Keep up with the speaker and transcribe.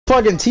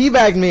fucking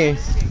teabagged me.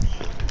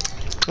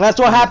 That's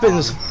what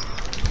happens.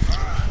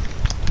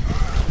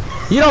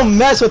 You don't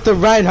mess with the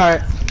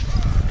Reinhardt.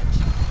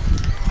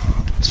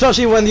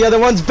 Especially when the other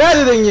one's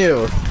better than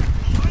you.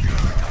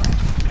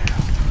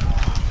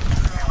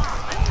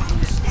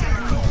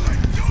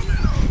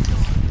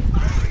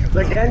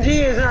 The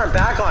Genji is in our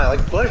back line,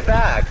 like push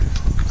back.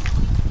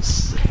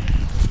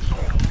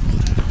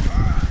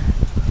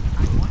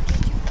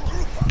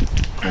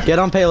 Get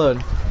on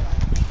payload.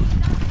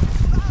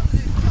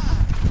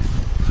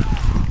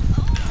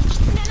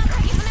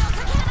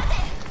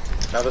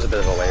 That was a bit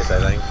of a waste, I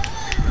think.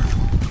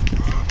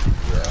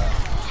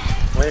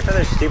 Waiting for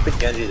their stupid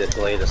Genji to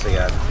delay this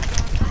again.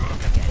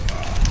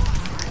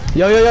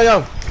 Yo, yo, yo,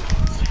 yo.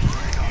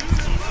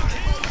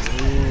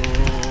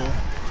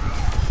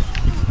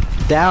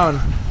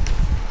 Down.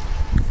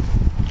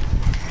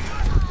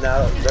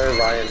 Now, their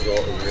Ryan's goal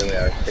is really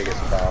our biggest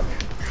problem.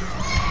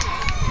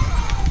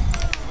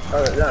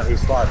 Oh, no, he's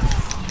spotted.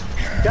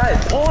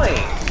 Guys, point!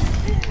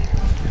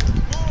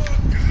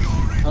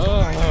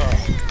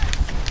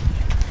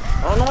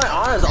 I don't know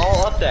why Anna's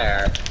all up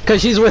there.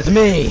 Cause she's with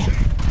me.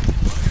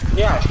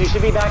 Yeah, she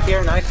should be back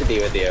here. Nice to be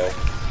with you.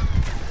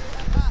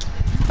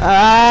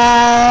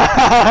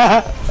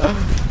 Ah!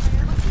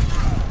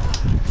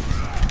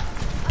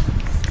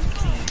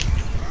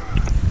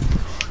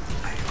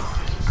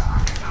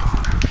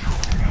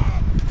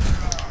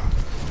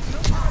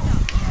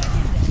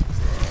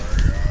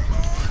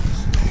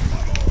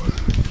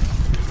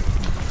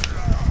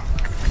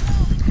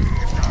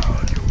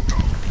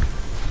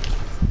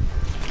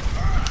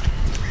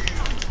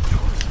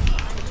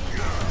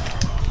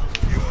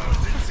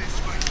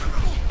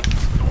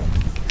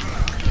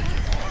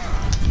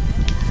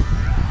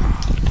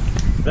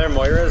 There are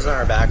Moiras in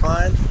our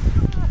backline.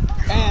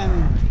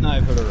 And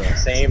no, for the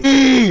rest. Same.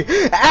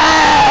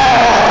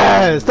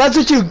 Ass! That's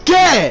what you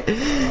get!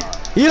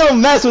 You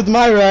don't mess with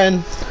my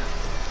run.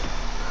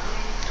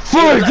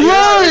 For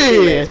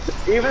glory!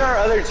 Even our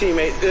other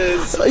teammate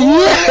is.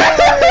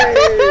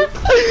 Yeah!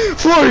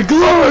 For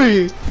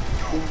glory!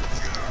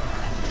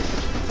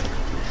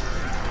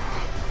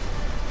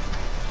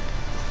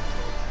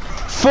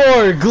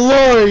 For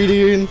glory,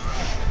 dude!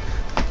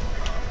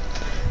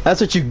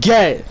 That's what you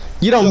get!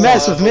 You don't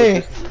mess with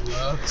me!